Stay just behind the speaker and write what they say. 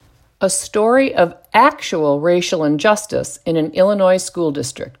A story of actual racial injustice in an Illinois school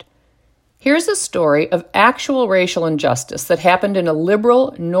district. Here's a story of actual racial injustice that happened in a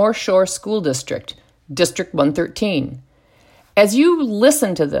liberal North Shore school district, District 113. As you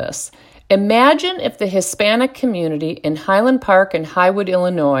listen to this, imagine if the Hispanic community in Highland Park and Highwood,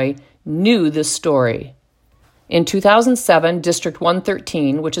 Illinois, knew this story. In 2007, District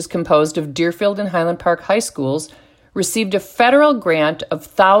 113, which is composed of Deerfield and Highland Park high schools, received a federal grant of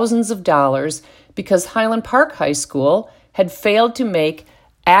thousands of dollars because Highland Park High School had failed to make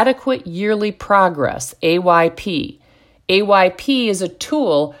adequate yearly progress, AYP. AYP is a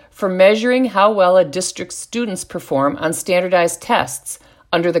tool for measuring how well a district's students perform on standardized tests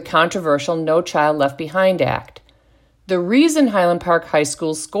under the controversial No Child Left Behind Act. The reason Highland Park High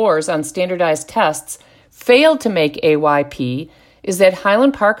School's scores on standardized tests failed to make AYP is that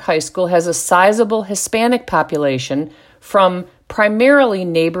Highland Park High School has a sizable Hispanic population from primarily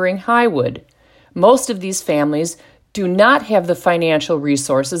neighboring Highwood. Most of these families do not have the financial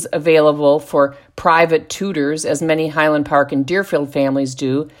resources available for private tutors as many Highland Park and Deerfield families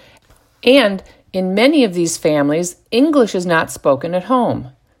do, and in many of these families, English is not spoken at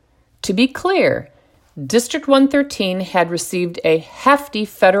home. To be clear, District 113 had received a hefty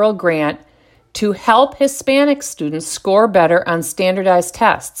federal grant to help Hispanic students score better on standardized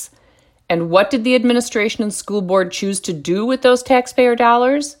tests. And what did the administration and school board choose to do with those taxpayer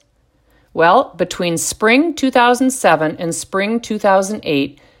dollars? Well, between spring 2007 and spring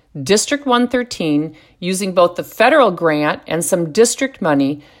 2008, District 113, using both the federal grant and some district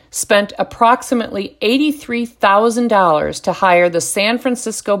money, spent approximately $83,000 to hire the San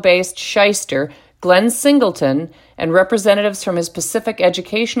Francisco-based shyster Glenn Singleton and representatives from his Pacific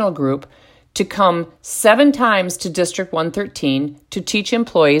Educational Group to come 7 times to District 113 to teach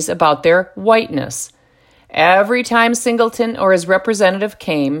employees about their whiteness. Every time Singleton or his representative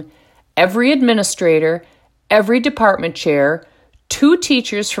came, every administrator, every department chair, 2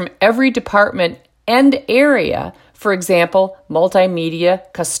 teachers from every department and area, for example, multimedia,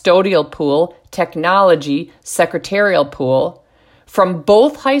 custodial pool, technology, secretarial pool, from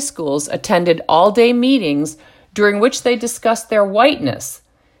both high schools attended all-day meetings during which they discussed their whiteness.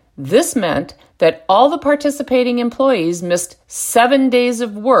 This meant that all the participating employees missed 7 days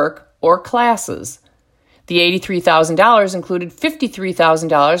of work or classes. The $83,000 included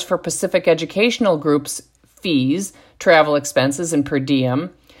 $53,000 for Pacific Educational Group's fees, travel expenses, and per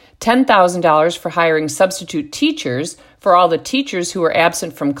diem, $10,000 for hiring substitute teachers for all the teachers who were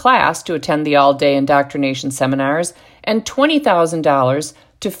absent from class to attend the all-day indoctrination seminars, and $20,000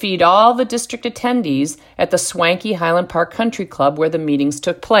 to feed all the district attendees at the swanky Highland Park Country Club where the meetings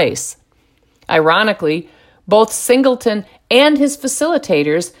took place. Ironically, both Singleton and his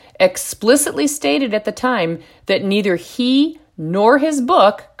facilitators explicitly stated at the time that neither he nor his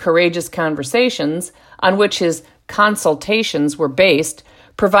book, Courageous Conversations, on which his consultations were based,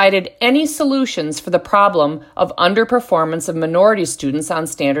 provided any solutions for the problem of underperformance of minority students on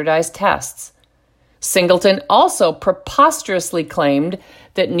standardized tests. Singleton also preposterously claimed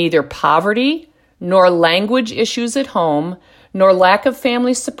that neither poverty, nor language issues at home, nor lack of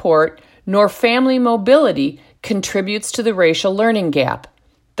family support, nor family mobility contributes to the racial learning gap.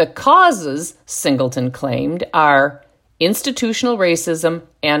 The causes, Singleton claimed, are institutional racism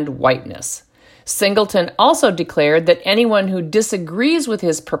and whiteness. Singleton also declared that anyone who disagrees with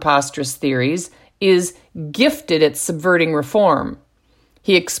his preposterous theories is gifted at subverting reform.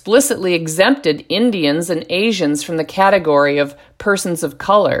 He explicitly exempted Indians and Asians from the category of persons of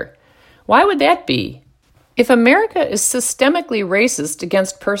color. Why would that be? If America is systemically racist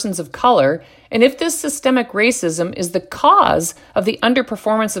against persons of color, and if this systemic racism is the cause of the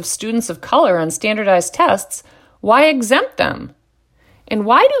underperformance of students of color on standardized tests, why exempt them? And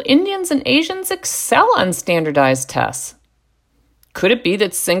why do Indians and Asians excel on standardized tests? Could it be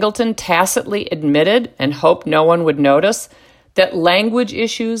that Singleton tacitly admitted, and hoped no one would notice, that language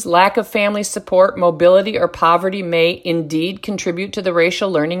issues, lack of family support, mobility, or poverty may indeed contribute to the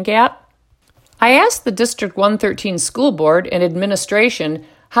racial learning gap? I asked the District 113 School Board and administration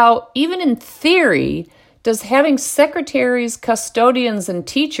how, even in theory, does having secretaries, custodians, and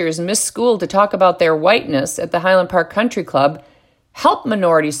teachers miss school to talk about their whiteness at the Highland Park Country Club help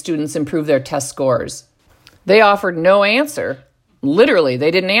minority students improve their test scores? They offered no answer. Literally,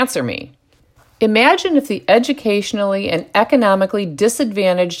 they didn't answer me. Imagine if the educationally and economically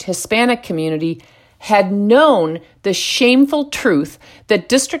disadvantaged Hispanic community had known the shameful truth that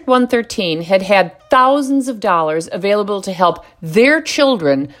District 113 had had thousands of dollars available to help their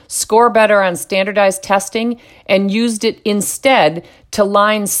children score better on standardized testing and used it instead to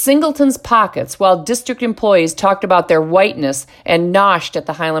line Singleton's pockets while district employees talked about their whiteness and noshed at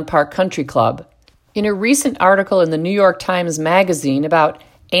the Highland Park Country Club. In a recent article in the New York Times Magazine about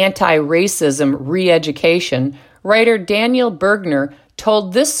anti-racism re-education, writer Daniel Bergner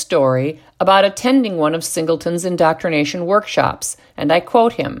told this story about attending one of Singleton's indoctrination workshops, and I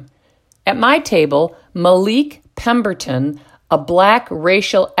quote him, "At my table, Malik Pemberton, a black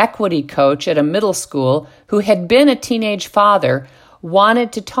racial equity coach at a middle school who had been a teenage father,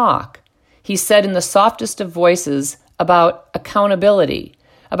 wanted to talk. He said in the softest of voices about accountability,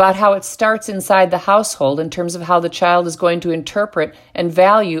 about how it starts inside the household in terms of how the child is going to interpret and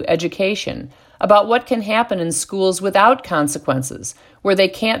value education, about what can happen in schools without consequences, where they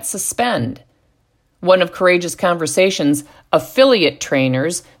can't suspend. One of Courageous Conversations' affiliate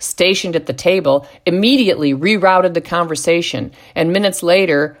trainers stationed at the table immediately rerouted the conversation, and minutes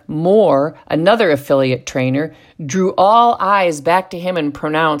later, Moore, another affiliate trainer, drew all eyes back to him and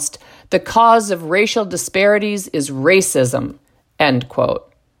pronounced, 'The cause of racial disparities is racism,' end quote.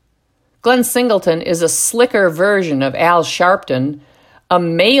 Glenn Singleton is a slicker version of Al Sharpton, a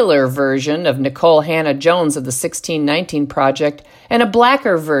maler version of Nicole Hannah-Jones of the 1619 Project, and a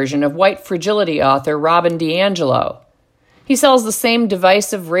blacker version of white fragility author Robin DiAngelo. He sells the same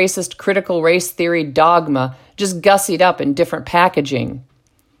divisive, racist, critical race theory dogma, just gussied up in different packaging.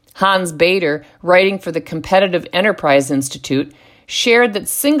 Hans Bader, writing for the Competitive Enterprise Institute, shared that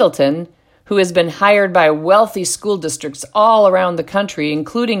Singleton, who has been hired by wealthy school districts all around the country,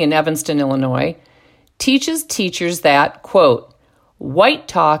 including in Evanston, Illinois, teaches teachers that, quote, white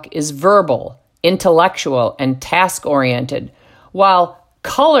talk is verbal, intellectual, and task-oriented, while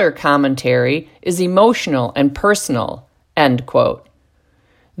color commentary is emotional and personal, end quote.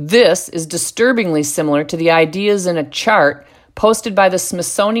 This is disturbingly similar to the ideas in a chart posted by the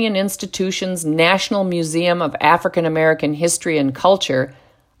Smithsonian Institution's National Museum of African American History and Culture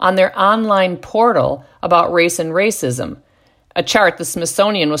on their online portal about race and racism, a chart the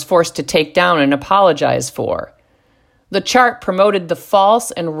Smithsonian was forced to take down and apologize for. The chart promoted the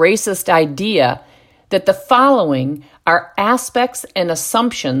false and racist idea that the following are aspects and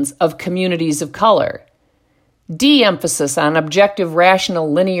assumptions of communities of color: de-emphasis on objective,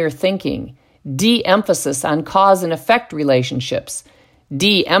 rational, linear thinking, de-emphasis on cause and effect relationships,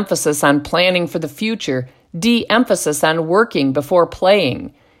 de-emphasis on planning for the future, de-emphasis on working before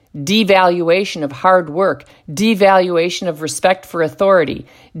playing, devaluation of hard work, devaluation of respect for authority,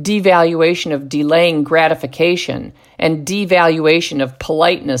 devaluation of delaying gratification, and devaluation of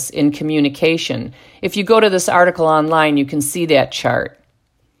politeness in communication. If you go to this article online, you can see that chart.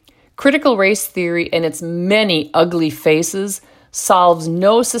 Critical race theory and its many ugly faces solves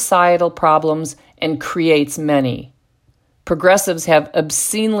no societal problems and creates many. Progressives have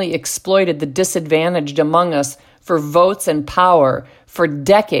obscenely exploited the disadvantaged among us for votes and power for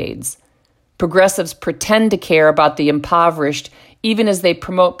decades. Progressives pretend to care about the impoverished even as they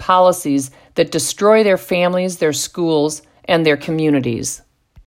promote policies that destroy their families, their schools, and their communities.